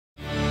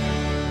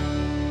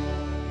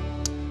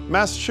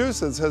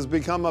Massachusetts has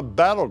become a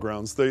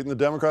battleground state in the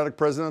Democratic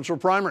presidential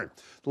primary.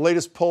 The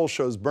latest poll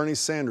shows Bernie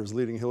Sanders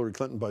leading Hillary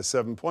Clinton by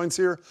 7 points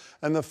here,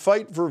 and the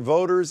fight for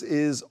voters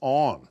is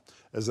on.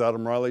 As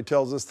Adam Riley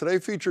tells us, today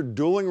featured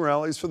dueling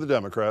rallies for the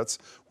Democrats,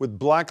 with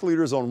black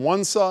leaders on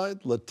one side,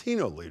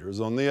 Latino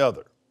leaders on the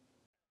other.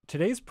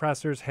 Today's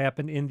pressers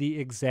happened in the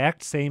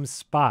exact same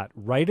spot,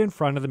 right in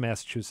front of the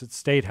Massachusetts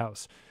State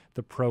House.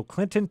 The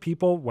pro-Clinton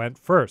people went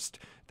first.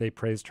 They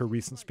praised her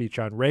recent speech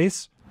on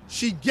race.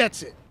 She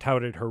gets it.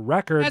 Touted her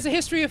record. Has a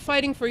history of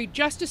fighting for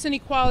justice and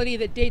equality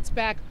that dates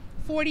back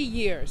 40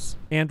 years.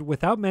 And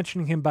without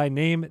mentioning him by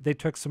name, they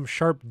took some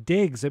sharp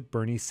digs at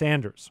Bernie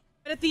Sanders.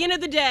 But at the end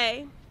of the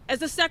day, as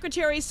the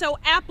secretary so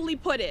aptly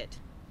put it,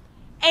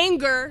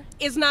 anger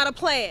is not a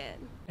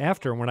plan.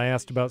 After, when I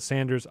asked about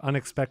Sanders'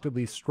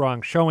 unexpectedly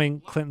strong showing,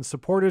 Clinton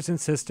supporters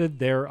insisted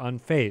they're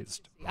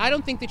unfazed. I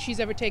don't think that she's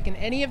ever taken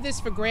any of this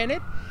for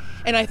granted,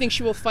 and I think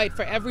she will fight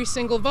for every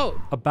single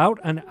vote. About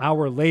an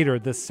hour later,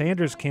 the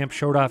Sanders camp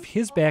showed off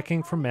his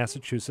backing from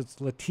Massachusetts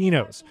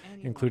Latinos,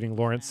 including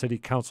Lawrence City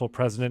Council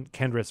President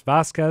Kendris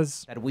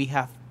Vasquez. That we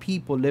have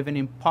people living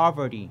in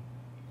poverty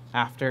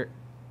after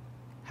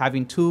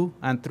having 2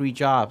 and 3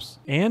 jobs.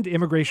 And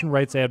immigration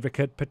rights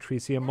advocate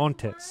Patricia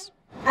Montes.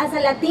 As a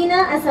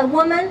Latina, as a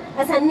woman,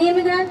 as an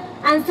immigrant,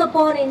 I'm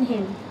supporting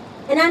him.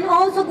 And I'm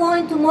also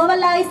going to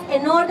mobilize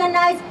and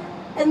organize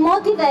and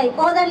motivate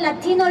other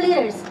Latino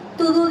leaders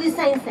to do the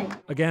same thing.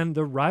 Again,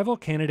 the rival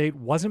candidate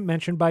wasn't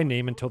mentioned by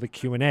name until the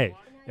Q&A,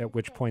 at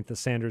which point the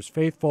Sanders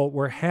faithful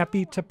were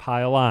happy to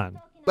pile on.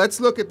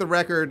 Let's look at the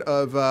record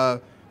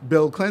of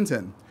Bill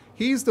Clinton.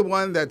 He's the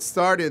one that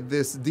started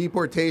this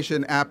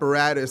deportation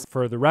apparatus.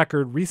 For the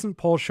record, recent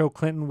polls show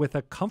Clinton with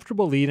a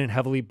comfortable lead in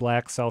heavily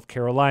black South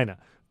Carolina,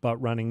 but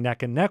running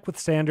neck and neck with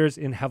Sanders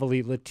in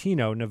heavily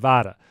Latino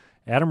Nevada.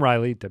 Adam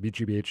Riley,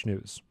 WGBH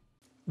News.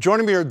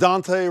 Joining me are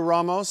Dante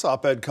Ramos,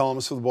 op-ed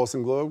columnist for the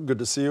Boston Globe. Good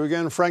to see you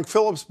again. Frank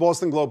Phillips,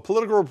 Boston Globe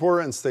political reporter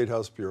and State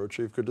House bureau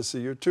chief. Good to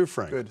see you too,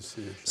 Frank. Good to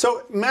see you.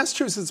 So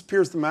Massachusetts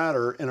appears to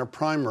matter in a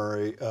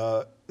primary,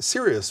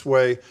 serious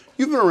way.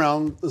 You've been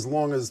around as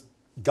long as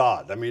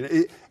God. I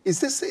mean,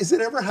 is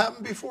it ever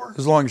happened before?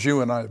 As long as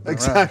you and I have been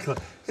Exactly.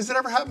 around. Has it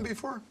ever happened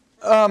before?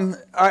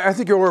 I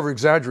think you're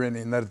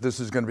over-exaggerating that this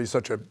is going to be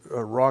such a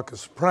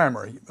raucous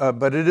primary,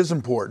 but it is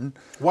important.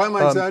 Why am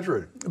I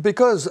exaggerating?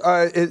 Because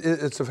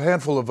it's a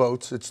handful of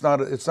votes. It's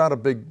not a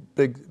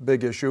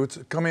big issue. It's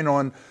coming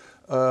on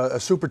a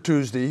Super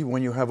Tuesday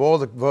when you have all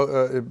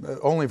the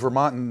only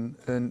Vermont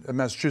and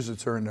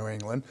Massachusetts are in New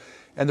England,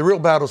 and the real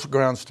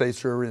battleground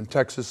states are in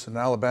Texas and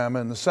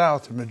Alabama and the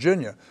South and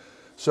Virginia.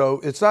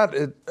 So it's not.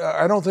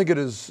 I don't think it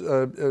is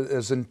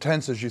as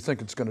intense as you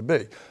think it's going to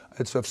be.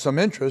 It's of some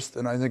interest,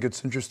 and I think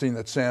it's interesting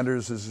that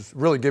Sanders is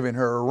really giving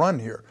her a run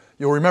here.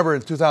 You'll remember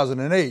in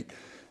 2008,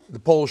 the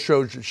polls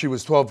showed she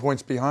was 12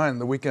 points behind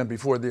the weekend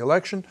before the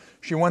election.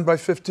 She won by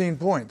 15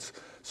 points.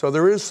 So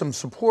there is some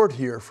support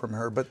here from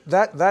her, but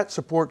that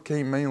support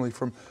came mainly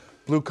from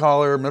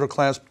blue-collar,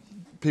 middle-class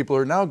people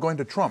who are now going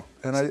to Trump,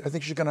 and I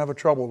think she's going to have a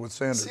trouble with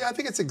Sanders. See, I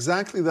think it's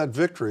exactly that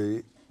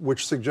victory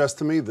which suggests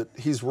to me that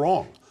he's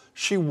wrong.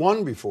 She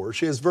won before.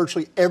 She has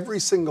virtually every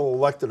single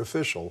elected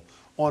official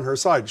on her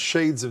side.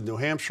 Shades of New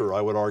Hampshire,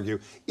 I would argue.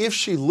 If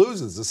she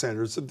loses to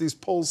Sanders, if these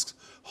polls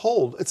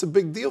hold, it's a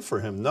big deal for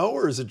him, no?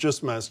 Or is it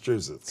just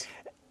Massachusetts?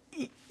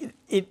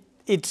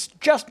 It's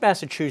just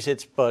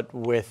Massachusetts, but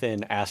with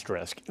an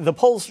asterisk. The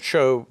polls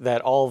show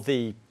that all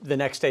the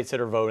next states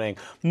that are voting,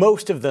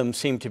 most of them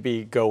seem to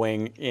be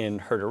going in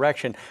her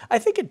direction. I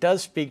think it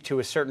does speak to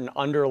a certain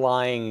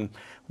underlying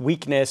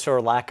weakness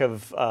or lack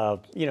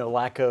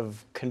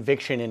of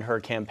conviction in her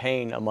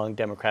campaign among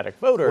Democratic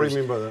voters. What do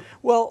you mean by that?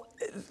 Well,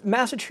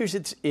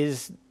 Massachusetts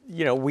is,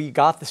 we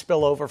got the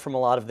spillover from a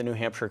lot of the New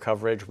Hampshire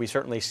coverage. We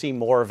certainly see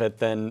more of it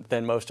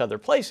than most other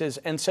places.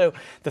 And so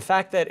the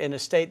fact that in a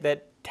state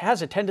that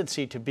has a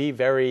tendency to be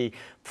very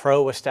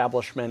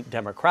pro-establishment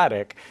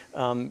Democratic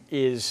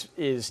is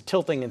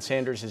tilting in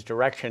Sanders'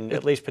 direction,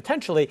 at least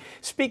potentially,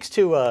 speaks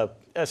to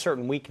a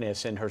certain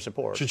weakness in her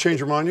support. Did you change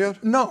your mind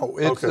yet? No.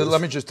 Okay.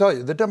 Let me just tell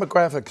you, the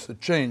demographics have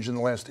changed in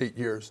the last 8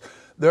 years.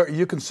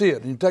 You can see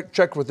it. You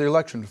check with the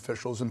election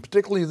officials, and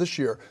particularly this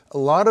year, a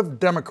lot of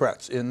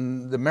Democrats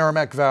in the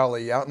Merrimack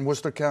Valley, out in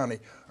Worcester County,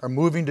 are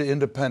moving to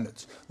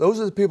independence. Those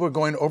are the people who are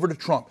going over to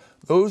Trump.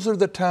 Those are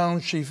the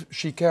towns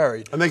she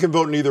carried. And they can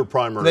vote in either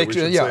primary.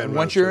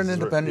 Once you're an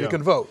independent, you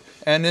can vote.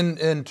 And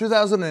in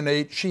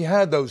 2008, she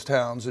had those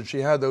towns and she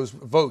had those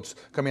votes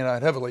coming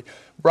out heavily.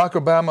 Barack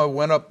Obama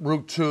went up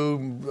Route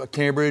 2,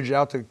 Cambridge,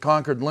 out to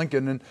Concord,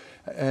 Lincoln,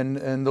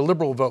 and the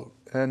liberal vote.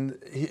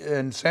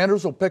 And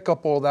Sanders will pick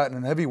up all that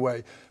in a heavy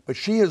way, but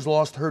she has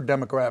lost her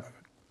demographic.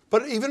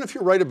 But even if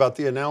you're right about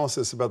the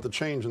analysis about the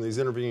change in these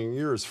intervening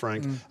years,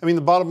 Frank, I mean,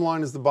 the bottom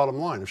line is the bottom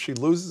line. If she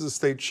loses a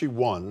state she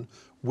won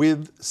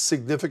with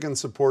significant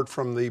support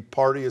from the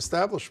party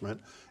establishment,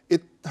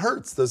 it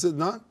hurts, does it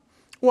not?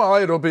 Well,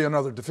 it'll be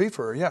another defeat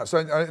for her, yes.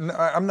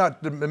 I'm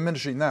not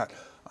diminishing that.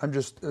 I'm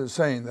just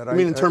saying that. I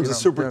mean, in terms of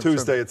Super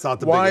Tuesday, it's not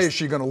the why biggest. Is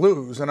she going to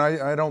lose? And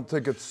I don't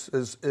think it's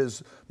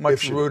as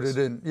much rooted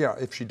in,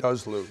 if she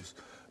does lose.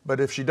 But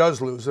if she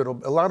does lose, a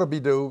lot will be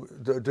do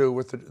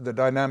with the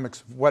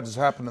dynamics of what has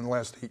happened in the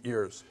last 8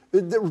 years.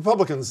 The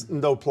Republicans,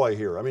 no play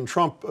here. I mean,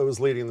 Trump was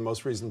leading the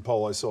most recent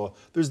poll I saw.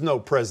 There's no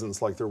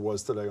presence like there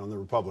was today on the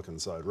Republican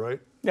side,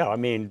 right? No, I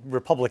mean,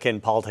 Republican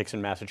politics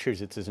in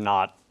Massachusetts is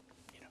not,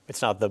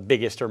 it's not the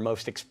biggest or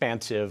most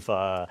expansive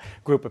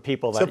group of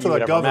people that you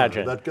would ever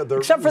imagine.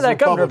 Except for that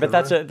governor, but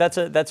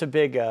that's a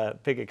big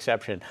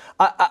exception.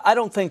 I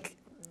don't think.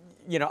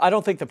 I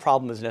don't think the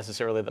problem is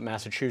necessarily that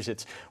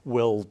Massachusetts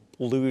will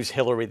lose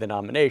Hillary the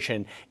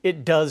nomination.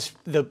 It does,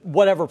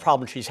 whatever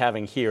problem she's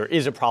having here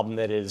is a problem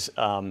that is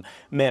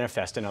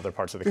manifest in other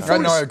parts of the country.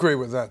 No, I agree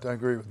with that. I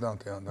agree with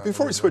Dante on that.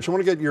 Before we switch, I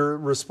want to get your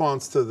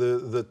response to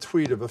the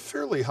tweet of a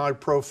fairly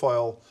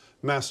high-profile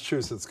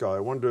Massachusetts guy. I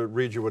wanted to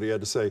read you what he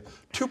had to say.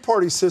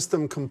 Two-party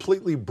system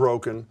completely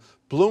broken.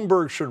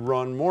 Bloomberg should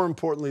run, more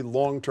importantly,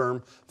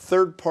 long-term,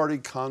 third-party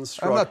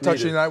construct. I'm not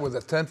touching needed. that with a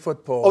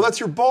 10-foot pole. Oh,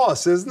 that's your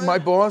boss, isn't it? My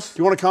boss? Do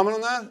you want to comment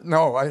on that?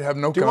 No, I have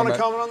no comment. Do you want to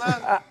comment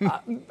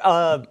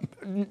on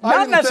that?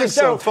 Not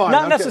necessarily. So. Fine,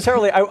 not okay.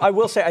 necessarily. I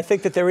will say I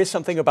think that there is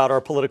something about our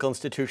political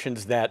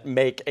institutions that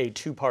make a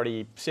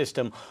two-party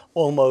system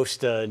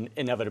almost an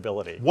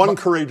inevitability. One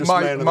courageous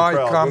man in the crowd.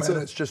 My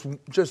comment is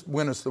just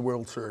win us the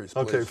World Series,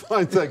 please. Okay,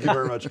 fine. Thank you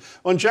very much.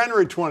 On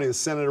January 20th,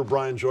 Senator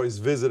Brian Joyce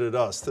visited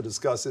us to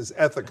discuss his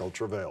ethical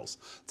travails.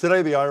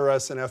 Today, the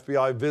IRS and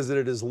FBI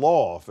visited his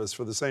law office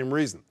for the same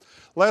reason.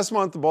 Last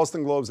month, the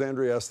Boston Globe's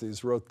Andrea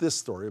Estes wrote this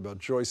story about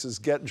Joyce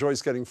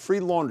getting free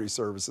laundry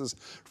services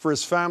for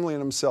his family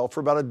and himself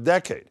for about a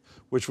decade,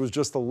 which was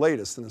just the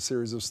latest in a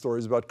series of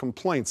stories about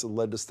complaints that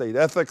led to state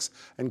ethics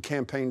and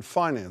campaign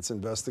finance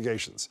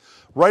investigations.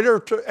 Right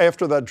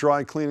after that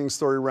dry cleaning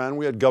story ran,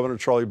 we had Governor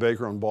Charlie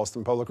Baker on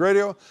Boston Public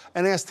Radio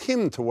and asked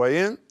him to weigh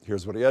in.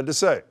 Here's what he had to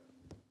say.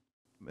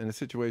 In a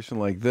situation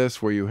like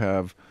this where you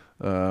have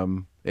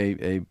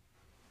a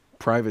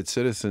private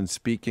citizen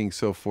speaking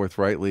so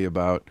forthrightly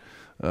about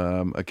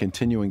a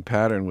continuing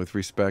pattern with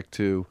respect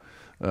to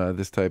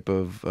this type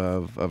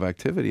of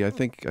activity, I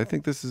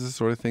think this is the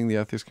sort of thing the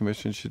Ethics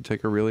Commission should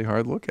take a really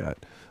hard look at.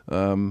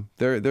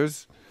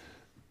 There's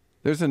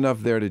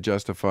enough there to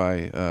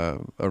justify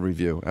a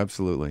review,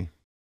 absolutely.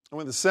 And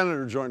when the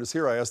senator joined us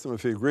here, I asked him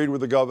if he agreed with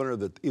the governor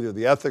that either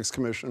the Ethics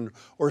Commission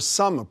or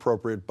some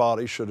appropriate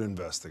body should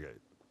investigate.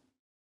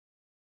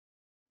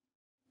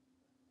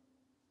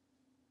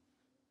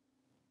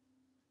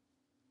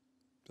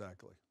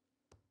 Exactly.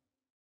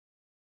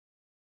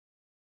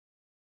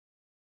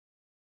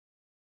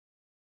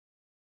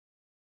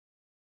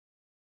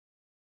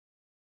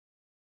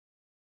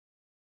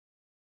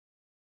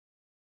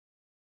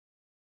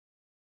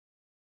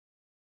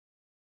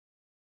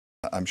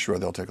 I'm sure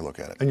they'll take a look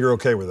at it. And you're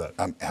okay with that?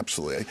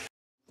 Absolutely.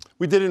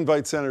 We did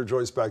invite Senator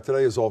Joyce back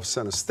today. His office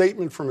sent a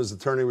statement from his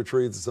attorney which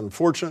reads, "It's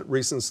unfortunate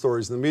recent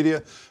stories in the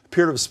media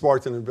appear to have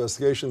sparked an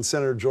investigation.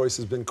 Senator Joyce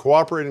has been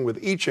cooperating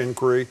with each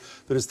inquiry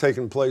that has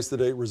taken place to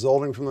date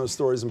resulting from those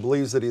stories and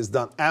believes that he has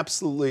done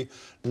absolutely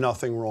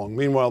nothing wrong."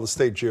 Meanwhile, the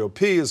state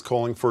GOP is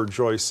calling for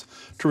Joyce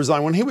to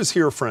resign. When he was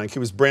here, Frank, he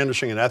was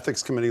brandishing an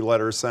ethics committee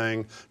letter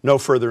saying no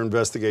further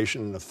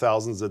investigation into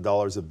thousands of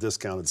dollars of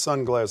discounted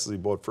sunglasses he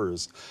bought for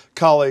his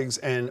colleagues,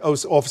 and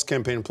Office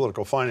Campaign and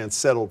Political Finance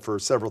settled for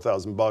several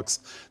 $1,000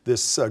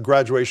 this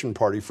graduation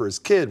party for his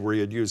kid where he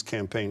had used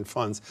campaign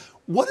funds.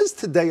 What is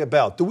today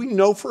about? Do we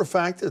know for a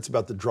fact that it's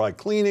about the dry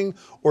cleaning,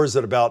 or is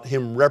it about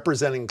him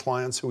representing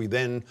clients who he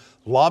then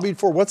lobbied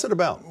for? What's it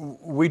about?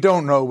 We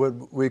don't know,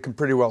 but we can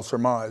pretty well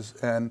surmise.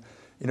 And,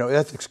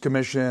 Ethics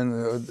Commission,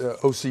 the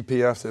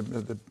OCPF,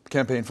 the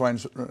campaign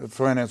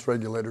finance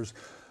regulators,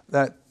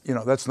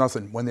 that's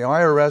nothing. When the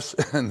IRS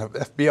and the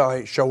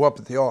FBI show up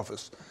at the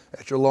office,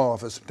 at your law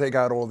office, and take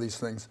out all these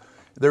things,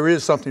 there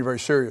is something very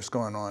serious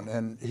going on,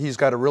 and he's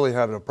got to really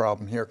have a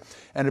problem here.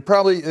 And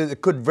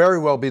it could very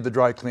well be the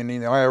dry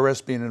cleaning. The IRS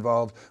being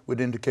involved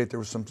would indicate there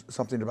was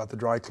something about the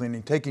dry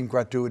cleaning, taking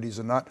gratuities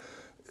and not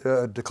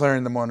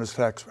declaring them on his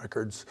tax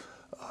records.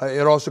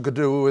 It also could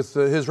do with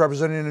his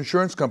representing an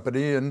insurance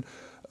company and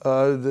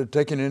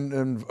taking in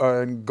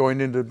and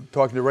going into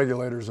talking to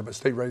regulators,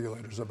 state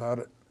regulators about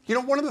it.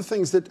 One of the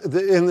things that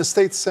in the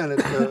state Senate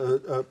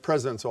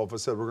president's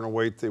office said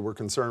we're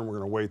concerned, we're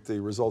going to wait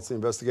the results of the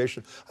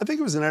investigation. I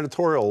think it was an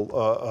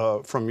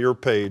editorial from your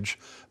page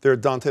there,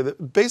 Dante,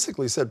 that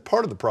basically said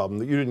part of the problem,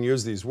 that you didn't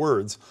use these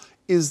words,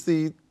 is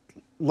the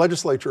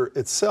legislature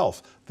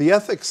itself. The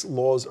ethics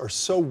laws are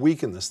so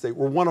weak in this state.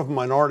 We're one of a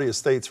minority of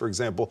states, for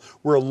example,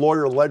 where a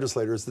lawyer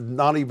legislators did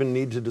not even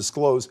need to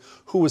disclose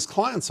who his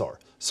clients are.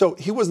 So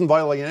he wasn't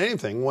violating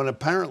anything when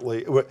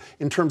apparently,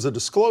 in terms of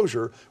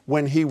disclosure,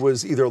 when he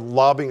was either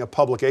lobbying a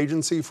public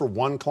agency for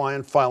one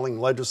client, filing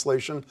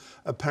legislation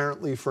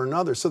apparently for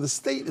another. So the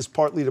state is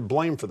partly to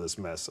blame for this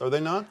mess, are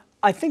they not?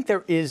 I think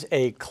there is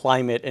a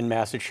climate in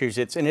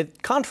Massachusetts, and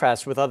it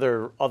contrasts with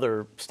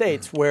other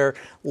states where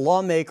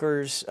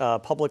lawmakers,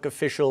 public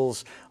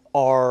officials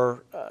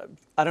are,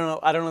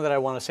 I don't know that I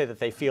want to say that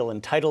they feel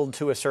entitled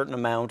to a certain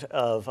amount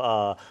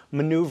of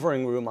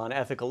maneuvering room on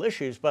ethical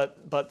issues,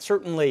 but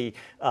certainly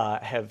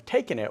have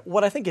taken it.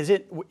 What I think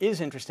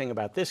is interesting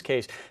about this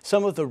case,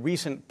 some of the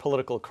recent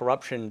political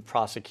corruption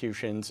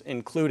prosecutions,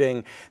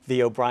 including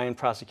the O'Brien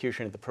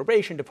prosecution at the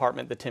probation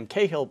department, the Tim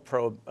Cahill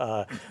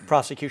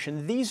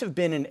prosecution, these have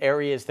been in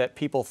areas that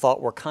people thought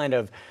were kind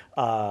of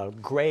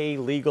gray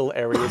legal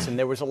areas, and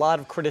there was a lot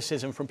of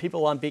criticism from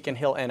people on Beacon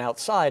Hill and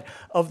outside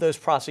of those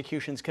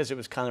prosecutions because it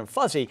was kind of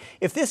fuzzy.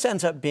 If this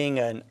ends up being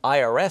an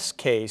IRS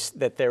case,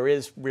 that there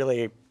is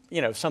really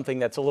something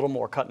that's a little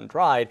more cut and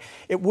dried,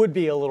 it would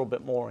be a little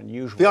bit more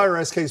unusual. The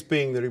IRS case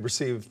being that he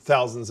received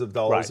thousands of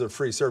dollars of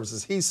free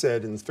services. He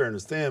said, in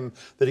fairness to him,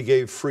 that he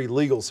gave free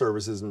legal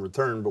services in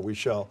return, but we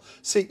shall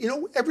see.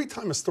 Every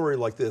time a story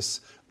like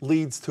this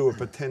leads to a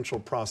potential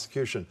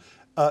prosecution,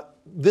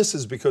 this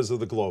is because of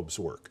the Globe's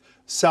work.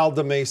 Sal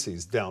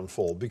DeMacy's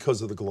downfall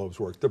because of the Globe's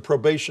work. The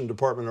probation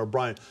department,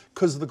 O'Brien,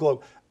 because of the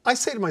Globe. I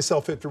say to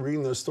myself after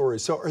reading those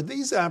stories, so are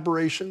these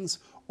aberrations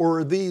or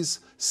are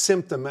these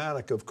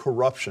symptomatic of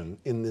corruption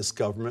in this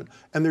government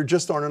and there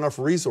just aren't enough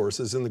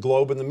resources in the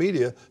Globe and the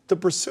media to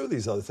pursue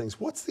these other things?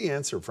 What's the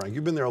answer, Frank?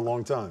 You've been there a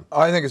long time.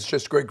 I think it's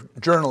just great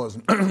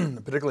journalism.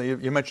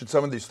 Particularly, you mentioned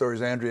some of these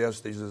stories. Andrea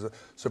Estes is a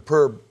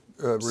superb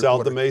Sal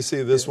reporter.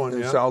 DeMacy, this one,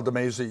 yeah. Sal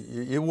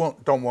DeMacy, you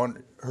don't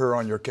want her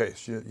on your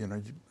case,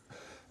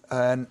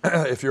 and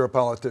if you're a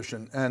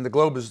politician. And the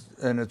Globe is,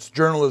 and it's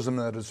journalism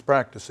that it's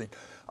practicing.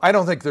 I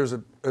don't think there's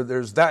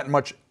that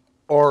much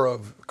aura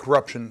of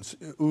corruption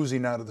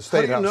oozing out of the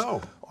State House. How do you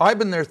know? I've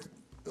been there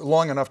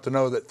long enough to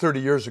know that 30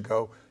 years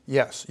ago,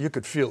 yes, you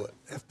could feel it.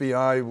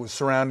 FBI was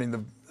surrounding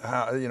the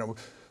building.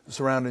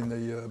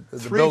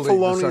 Three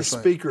felonious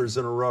speakers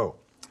in a row.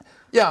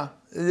 Yeah,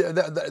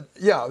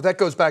 that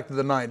goes back to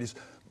the 90s.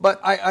 But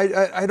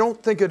I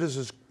don't think it is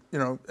as,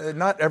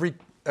 not every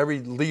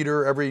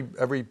leader,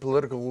 every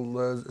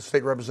political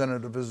state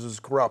representative is as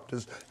corrupt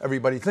as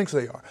everybody thinks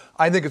they are.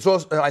 I think it's a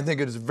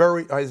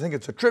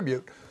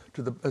tribute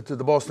to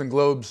the Boston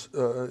Globe's,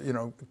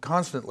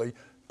 constantly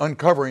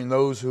uncovering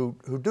those who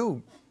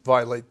do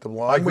violate the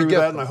law. I agree with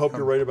that, and I hope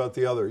you're right about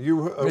the other.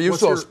 You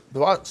saw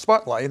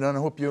Spotlight, and I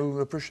hope you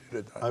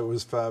appreciated that. It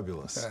was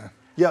fabulous.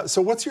 Yeah.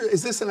 So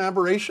is this an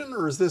aberration,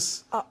 or is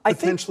this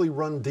potentially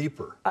run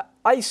deeper?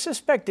 I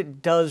suspect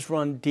it does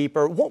run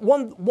deeper.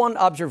 One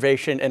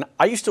observation, and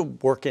I used to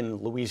work in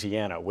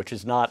Louisiana, which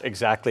is not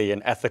exactly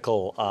an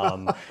ethical,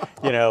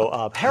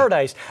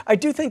 paradise. I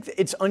do think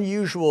it's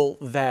unusual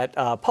that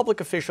public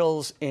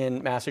officials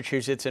in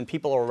Massachusetts and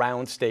people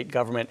around state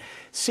government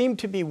seem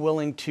to be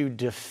willing to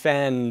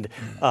defend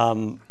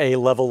a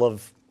level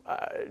of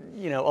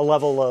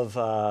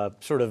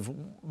sort of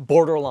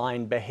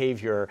borderline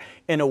behavior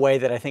in a way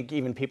that I think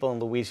even people in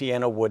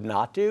Louisiana would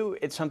not do.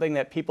 It's something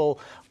that people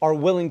are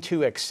willing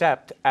to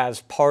accept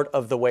as part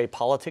of the way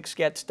politics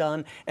gets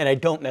done, and I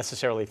don't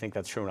necessarily think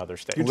that's true in other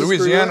states.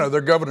 Louisiana,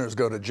 their governors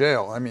go to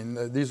jail. I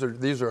mean, these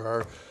are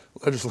our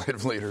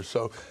legislative leaders.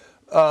 So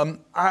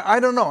I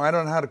don't know. I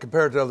don't know how to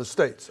compare it to other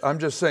states. I'm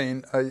just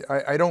saying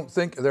I don't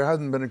think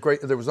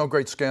there was no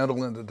great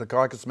scandal in the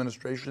Dukakis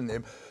administration,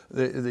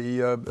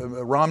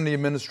 the Romney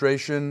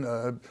administration,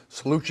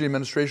 Cellucci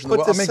administration.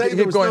 But to say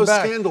there was no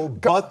scandal,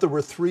 but there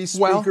were three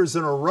speakers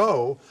in a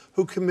row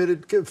who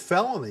committed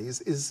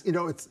felonies is,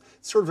 it's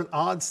sort of an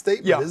odd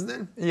statement, isn't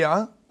it?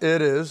 Yeah,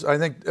 it is. I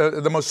think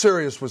the most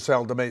serious was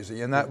Sal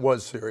DeMacy, and that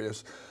was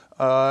serious.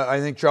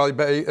 I think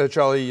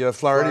Charlie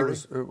Flaherty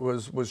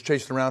was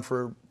chased around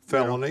for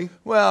felony.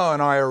 An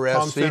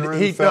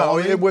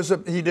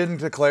IRS. He didn't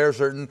declare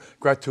certain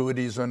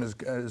gratuities on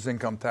his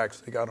income tax.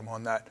 They got him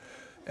on that.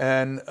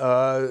 And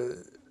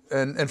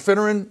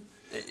Finneran,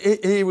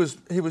 he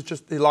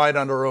lied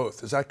under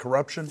oath. Is that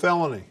corruption?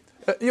 Felony.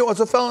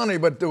 It's a felony,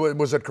 but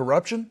was it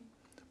corruption?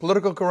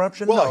 Political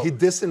corruption? Well,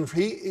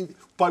 no.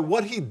 By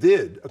what he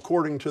did,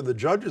 according to the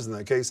judges in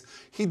that case,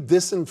 he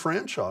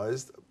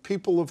disenfranchised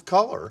people of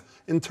color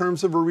in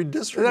terms of a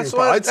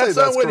redistricting. That's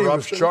not what he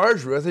was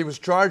charged with. He was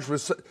charged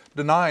with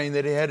denying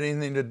that he had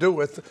anything to do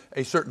with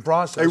a certain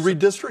process. A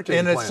redistricting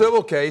in plan. A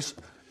civil case,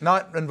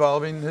 not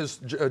involving his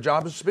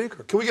job as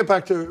Speaker. Can we get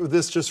back to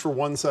this just for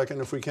 1 second,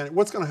 if we can?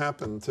 What's going to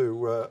happen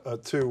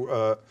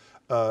to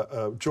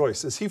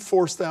Joyce? Is he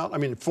forced out? I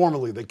mean,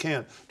 formally they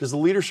can't. Does the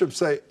leadership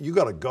say, you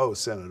got to go,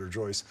 Senator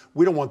Joyce?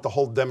 We don't want the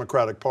whole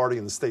Democratic Party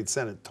and the state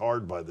Senate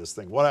tarred by this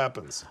thing. What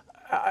happens?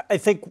 I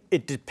think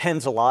it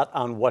depends a lot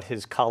on what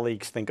his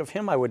colleagues think of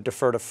him. I would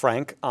defer to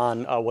Frank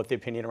on what the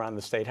opinion around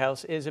the State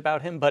House is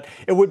about him. But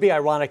it would be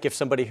ironic if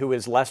somebody who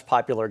is less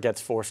popular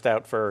gets forced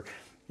out for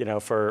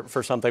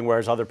something,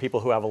 whereas other people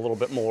who have a little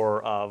bit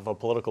more of a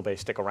political base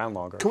stick around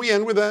longer. Can we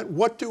end with that?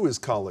 What do his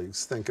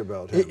colleagues think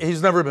about him?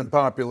 He's never been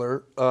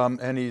popular,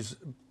 and he's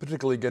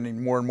particularly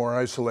getting more and more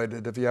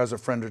isolated. If he has a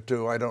friend or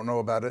two, I don't know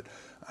about it.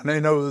 And I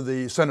know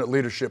the Senate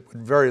leadership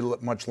would very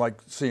much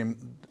like to see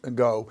him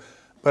go.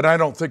 But I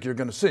don't think you're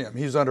going to see him.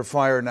 He's under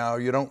fire now.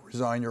 You don't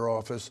resign your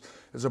office.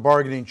 There's a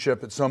bargaining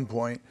chip at some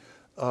point,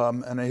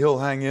 and he'll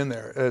hang in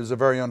there as a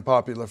very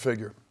unpopular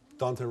figure.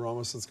 Dante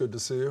Ramos, it's good to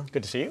see you.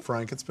 Good to see you.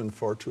 Frank, it's been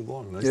far too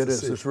long. Nice It to is.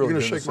 see you. It's really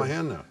You're good going to to shake my see you.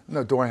 hand now.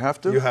 No, do I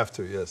have to? You have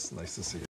to, yes. Nice to see you.